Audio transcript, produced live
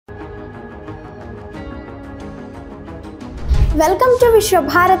Welcome to Vishwa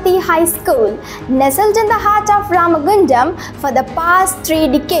Bharathi High School, nestled in the heart of Ramagundam for the past 3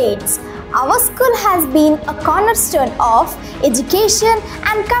 decades. Our school has been a cornerstone of education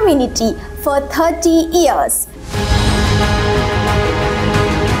and community for 30 years.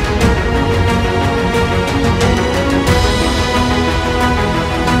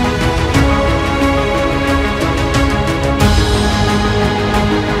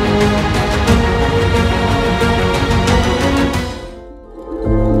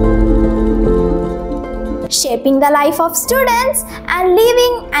 Shaping the life of students and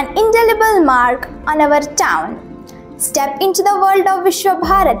leaving an indelible mark on our town. Step into the world of Vishwa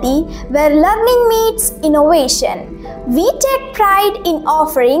Bharathi, where learning meets innovation. We take pride in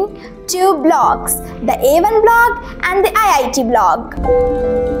offering 2 blogs, the A1 blog and the IIT blog.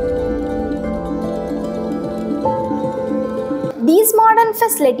 These modern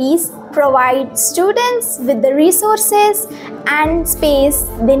facilities provide students with the resources and space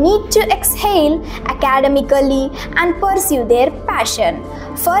they need to exhale academically and pursue their passion.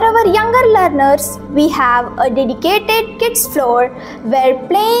 For our younger learners, we have a dedicated kids floor where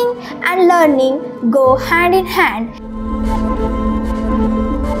playing and learning go hand in hand.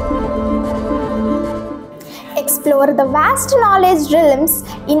 Explore the vast knowledge realms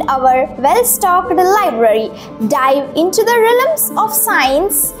in our well-stocked library. Dive into the realms of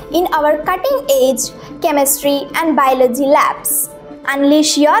science in our cutting-edge chemistry and biology labs.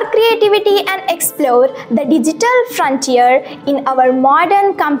 Unleash your creativity and explore the digital frontier in our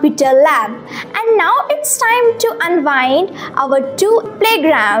modern computer lab. And now it's time to unwind. Our 2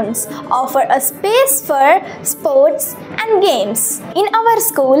 playgrounds offer a space for sports and games. In our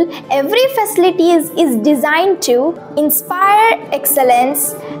school, every facility is designed to inspire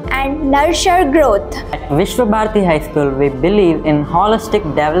excellence and nurture growth. At Vishwa Bharathi High School, we believe in holistic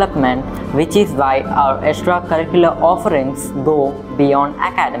development, which is why our extracurricular offerings go beyond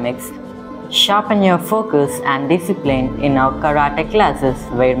academics. Sharpen your focus and discipline in our karate classes,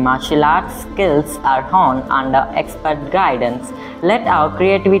 where martial arts skills are honed under expert guidance. Let our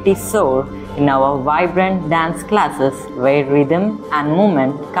creativity soar in our vibrant dance classes, where rhythm and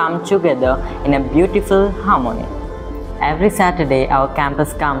movement come together in a beautiful harmony. Every Saturday, our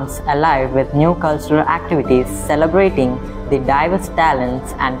campus comes alive with new cultural activities celebrating the diverse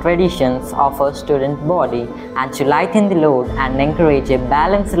talents and traditions of our student body. And to lighten the load and encourage a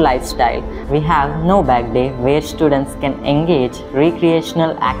balanced lifestyle, we have No Bag Day, where students can engage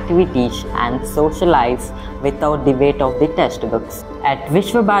recreational activities and socialize without the weight of the textbooks. At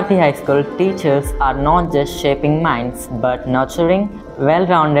Vishwa Bharathi High School, teachers are not just shaping minds but nurturing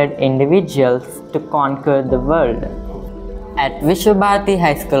well-rounded individuals to conquer the world. At Vishwa Bharathi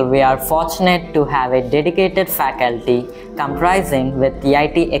High School, we are fortunate to have a dedicated faculty comprising with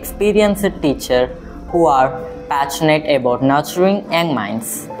IT experienced teachers who are passionate about nurturing young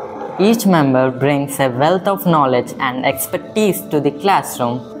minds. Each member brings a wealth of knowledge and expertise to the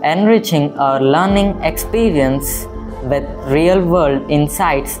classroom, enriching our learning experience with real-world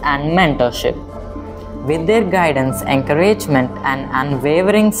insights and mentorship. With their guidance, encouragement, and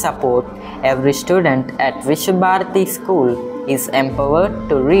unwavering support, every student at Vishwa Bharathi School is empowered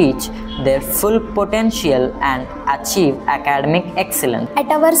to reach their full potential and achieve academic excellence. At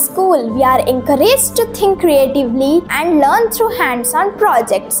our school, we are encouraged to think creatively and learn through hands-on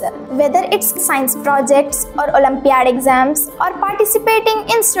projects. Whether it's science projects or Olympiad exams or participating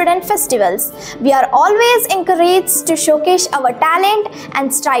in student festivals, we are always encouraged to showcase our talent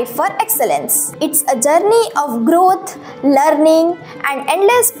and strive for excellence. It's a journey of growth, learning, and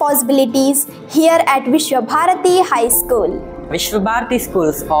endless possibilities here at Vishwa Bharathi High School. Vishwa Bharathi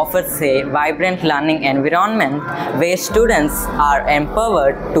Schools offers a vibrant learning environment where students are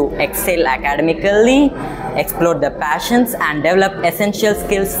empowered to excel academically, explore their passions, and develop essential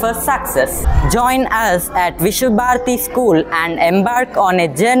skills for success. Join us at Vishwa Bharathi School and embark on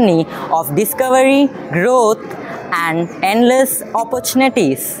a journey of discovery, growth, and endless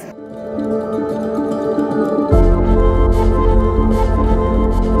opportunities.